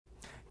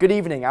Good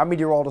evening, I'm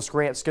meteorologist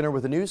Grant Skinner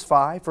with the News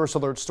 5 First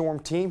Alert Storm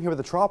Team here with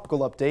a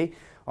tropical update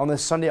on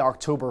this Sunday,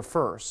 October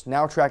 1st.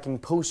 Now tracking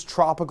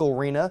post-tropical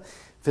Rina,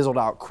 fizzled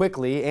out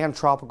quickly, and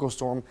tropical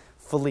storm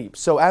Philippe.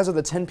 So as of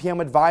the 10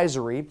 p.m.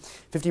 advisory,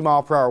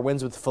 50-mile-per-hour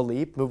winds with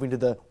Philippe, moving to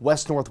the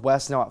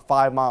west-northwest now at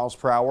 5 miles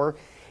per hour.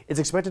 It's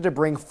expected to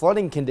bring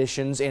flooding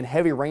conditions and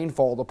heavy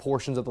rainfall to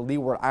portions of the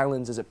Leeward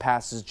Islands as it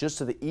passes just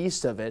to the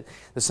east of it.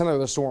 The center of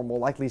the storm will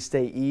likely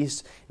stay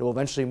east. It will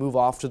eventually move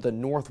off to the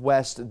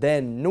northwest,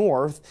 then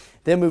north,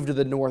 then move to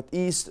the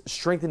northeast,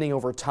 strengthening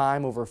over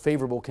time over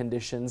favorable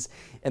conditions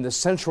in the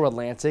central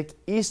Atlantic,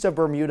 east of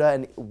Bermuda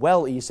and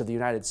well east of the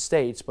United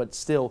States, but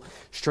still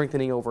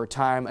strengthening over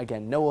time.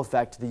 Again, no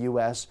effect to the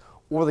U.S.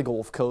 or the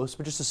Gulf Coast,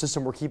 but just a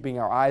system we're keeping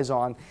our eyes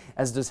on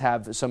as it does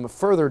have some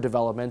further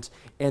development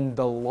in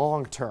the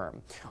long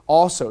term.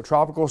 Also,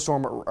 Tropical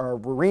Storm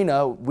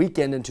Rina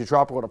weakened into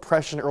tropical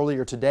depression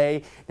earlier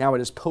today. Now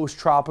it is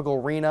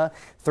post-tropical Rina,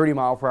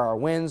 30-mile-per-hour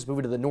winds,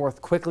 moving to the north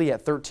quickly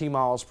at 13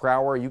 miles per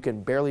hour. You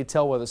can barely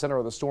tell where the center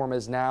of the storm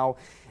is now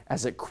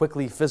as it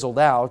quickly fizzled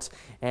out,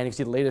 and you can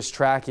see the latest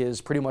track is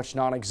pretty much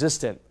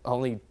non-existent.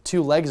 Only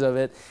 2 legs of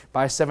it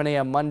by 7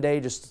 a.m. Monday,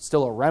 just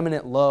still a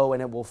remnant low,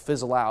 and it will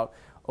fizzle out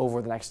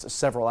over the next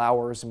several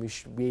hours. And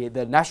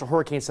the National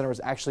Hurricane Center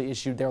has actually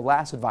issued their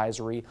last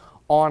advisory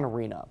on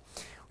Rina.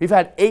 We've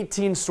had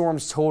 18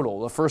 storms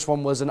total. The first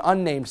one was an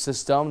unnamed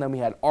system. Then we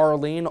had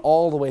Arlene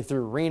all the way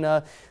through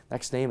Rina.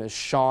 Next name is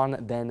Sean,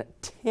 then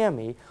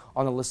Tammy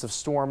on the list of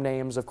storm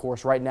names. Of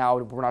course, right now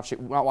we're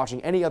not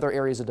watching any other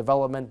areas of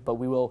development, but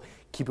we will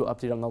keep you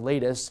updated on the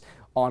latest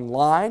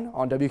online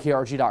on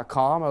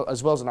WKRG.com,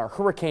 as well as in our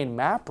hurricane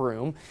map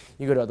room.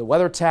 You go to the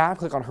weather tab,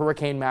 click on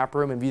hurricane map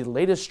room, and view the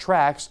latest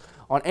tracks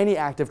on any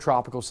active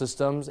tropical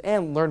systems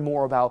and learn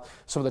more about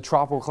some of the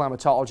tropical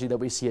climatology that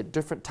we see at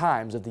different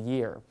times of the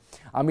year.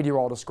 I'm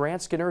meteorologist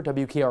Grant Skinner,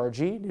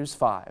 WKRG News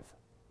 5.